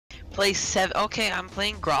play 7. Okay, I'm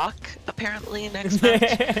playing Grok apparently next match.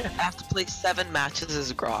 I have to play 7 matches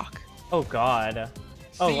as Grok. Oh god.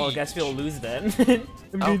 Oh well, I guess we'll lose then.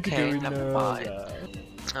 Okay, never mind.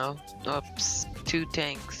 Oh, oops. 2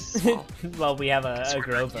 tanks. Well, Well, we have a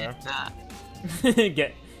Grover.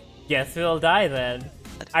 Guess we'll die then.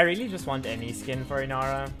 I really just want any skin for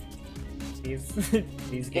Inara. These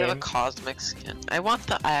you have a games. cosmic skin. I want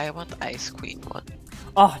the Ice Queen one.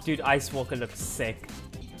 Oh, dude, Ice Walker looks sick.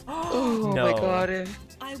 Oh no. my god.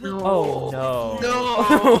 No. Oh no.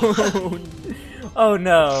 No. Oh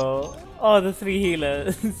no. Oh, the 3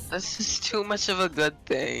 healers. This is too much of a good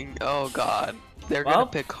thing. Oh god. They're Well,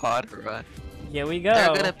 gonna pick Hadra. Here we go.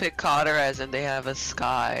 They're gonna pick Hadra and they have a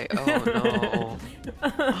Sky. Oh no.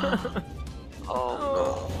 Oh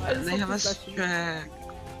no. And they have a Strack.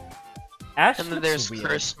 Ash And then looks there's weird.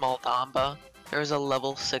 Curse Maldamba. There's a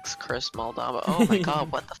level 6 Curse Maldamba. Oh my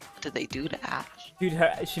god, what the f did they do to Ash? Dude,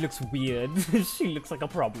 she looks weird. She looks like a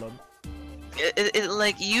problem.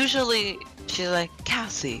 Like, usually, she's like,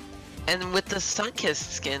 Cassie. And with the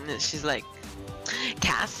Sunkissed skin, she's like,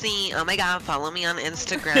 Cassie, oh my god, follow me on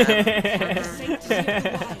Instagram.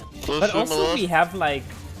 But also we have like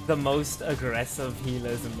the most aggressive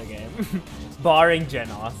healers in the game. Barring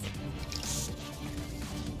Genos.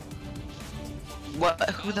 What?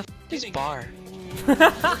 Who the f is Bar?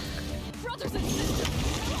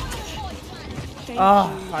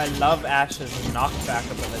 Oh, I love Ash's knockback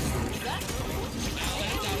ability.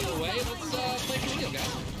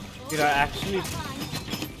 Dude, I actually...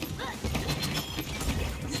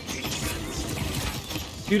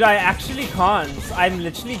 Dude, I actually can't. I'm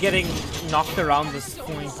literally getting knocked around this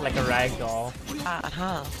point like a ragdoll.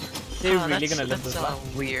 They're really gonna live this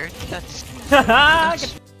life. Weird. That's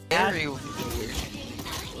Get very weird.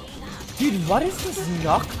 Dude, what is this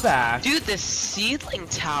knockback? Dude, this seedling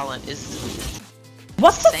talent is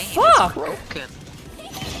What the insane. fuck? It's broken.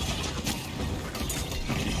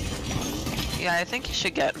 Yeah, I think you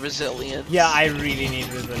should get resilience. Yeah, I really need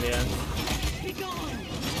resilience.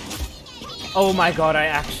 Oh my god, I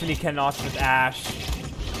actually cannot with Ash.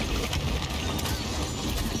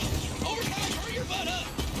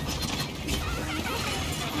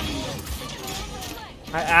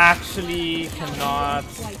 I actually cannot.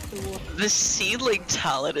 The seedling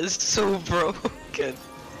talent is so broken.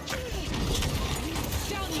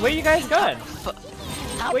 Where you guys going?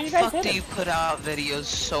 How Where you the guys fuck do headed? you put out videos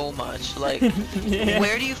so much? Like, Yeah.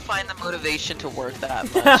 where do you find the motivation to work that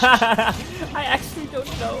much? I actually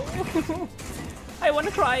don't know. I want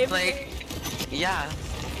to cry. Like, yeah.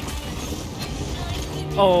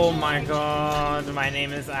 Oh my god, my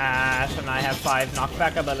name is Ash and I have 5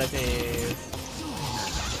 knockback abilities.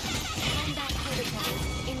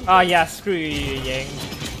 Oh yeah, screw you, Ying.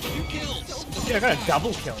 Dude, I got a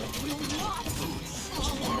double kill.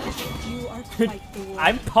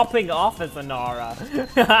 I'm popping off as Inara.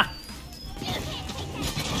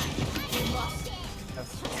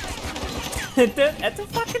 It's a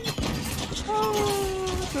fucking...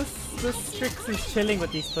 Oh, this Strix is chilling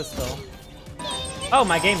with these pistols. Oh,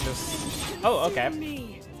 my game just... Oh, okay.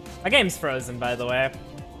 My game's frozen, by the way.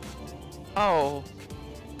 Oh.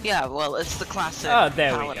 Yeah, well, it's the classic Oh,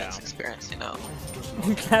 there we Paladins go. experience, you know.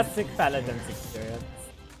 Classic Paladins experience.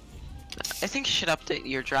 I think you should update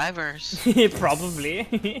your drivers.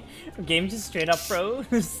 Probably. Game just straight up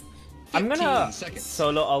froze. I'm gonna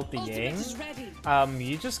solo ult the Ying.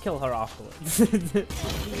 You just kill her afterwards.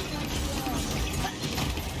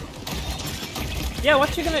 Yeah,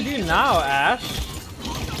 what you gonna do now, Ash?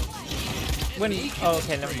 When... Oh,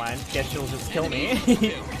 okay, never mind. Guess you'll just kill me.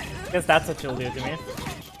 Guess that's what you'll do to me.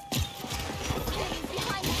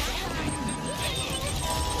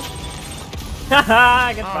 Haha,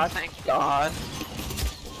 I get Oh, back. thank God.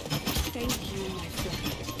 Thank you.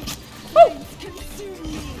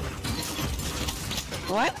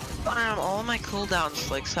 What? All my cooldowns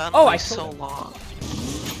like sound Oh, like I so killed him. long.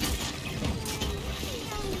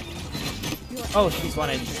 Oh, she's 1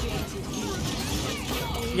 HP.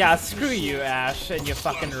 Yeah, screw you, Ash, and your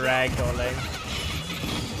fucking ragdolling.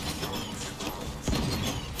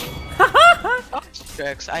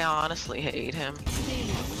 Strix, I honestly hate him.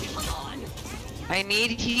 I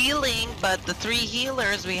need healing, but the 3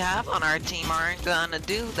 healers we have on our team aren't gonna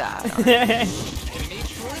do that.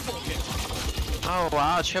 Oh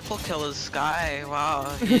wow, triple kill is Sky.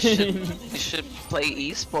 Wow, you should play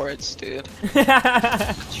esports, dude.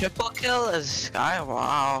 Triple kill is Sky.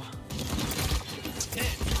 Wow.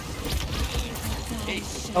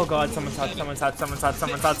 Oh god, someone's hot, someone's hot, someone's hot,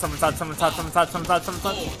 someone's hot, someone's hot, someone's hot, someone's hot, someone's hot, someone's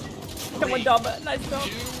hot. Come on, Dom, nice job.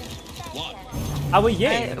 Our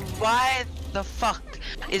Ying. Why the fuck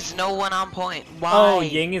is no one on point? Why? Oh,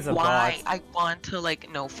 Ying is a why? bot. I want to like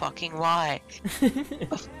no fucking why.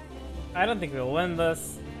 I don't think we'll win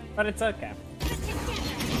this, but it's okay.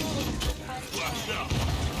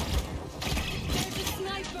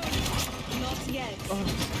 Not yet.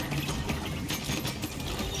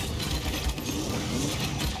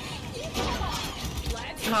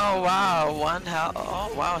 Oh wow, one health.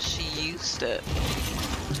 Oh wow, she used it.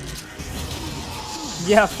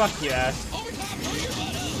 Yeah, fuck you, Ash.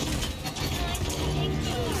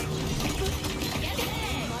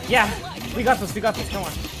 Yeah, we got this, come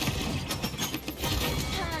on.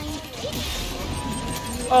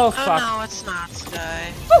 Oh Oh fuck. no, it's not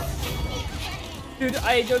Sky. Dude,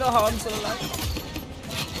 I don't know how I'm still alive.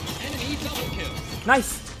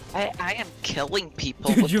 Nice! I am killing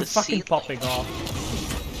people Dude, with you're the fucking seed. popping off.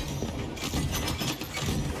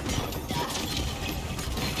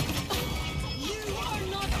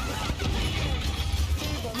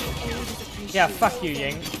 Yeah, fuck you,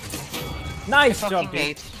 Ying. Nice job, Fucking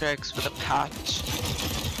dude. Matrix with a patch.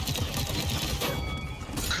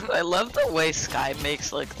 I love the way Sky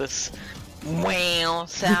makes like this wow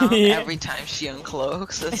sound every time she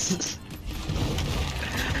uncloaks.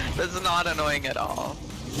 That's not annoying at all.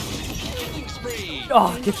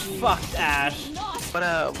 Oh, get fucked, Ash. What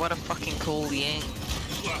a fucking cool Ying.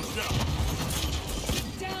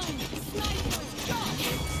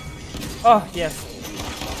 Oh, yes.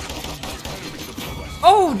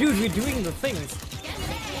 Oh, dude, we're doing the things.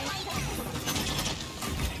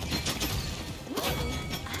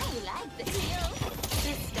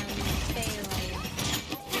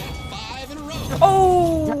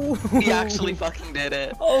 Oh! He actually fucking did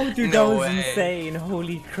it. Oh, dude, No that was way. insane.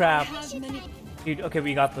 Holy crap. Dude, okay,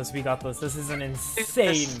 we got this. This is an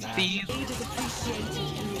insane match. Speed.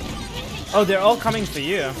 Oh, they're all coming for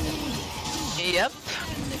you. Yep.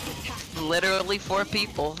 Literally 4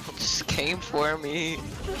 people just came for me.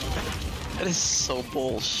 That is so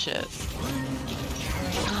bullshit.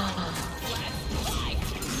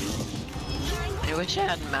 I wish I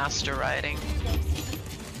had master riding.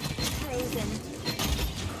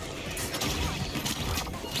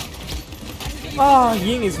 Oh,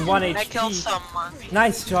 Ying is 1 HP. I killed someone.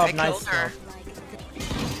 Nice job, I nice killed her.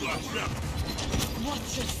 job.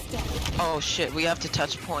 Oh shit, we have to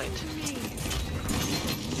touch point.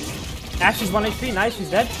 Ash is 1 HP. Nice, she's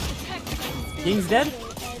dead. Ying's dead.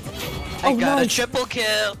 I Oh, got a nice. triple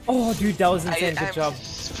kill. Oh, dude, that was insane. Good I'm job.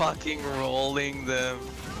 just fucking rolling them.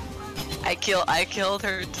 I killed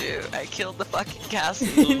her too. I killed the fucking castle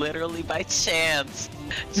literally by chance.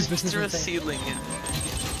 Dude, this Just is through a insane. ceiling.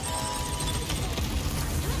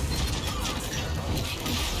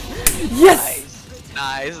 Yes!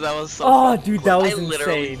 Nice, that was so Oh, fucking dude, cool. that was I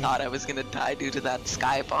literally insane. thought I was gonna die due to that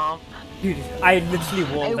sky bomb. Dude, I literally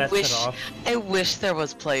walled I that shit off. wish there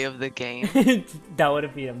was play of the game. That would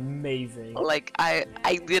have been amazing. Like I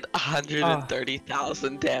did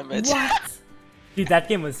 130,000 damage. What? Dude, that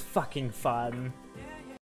game was fucking fun.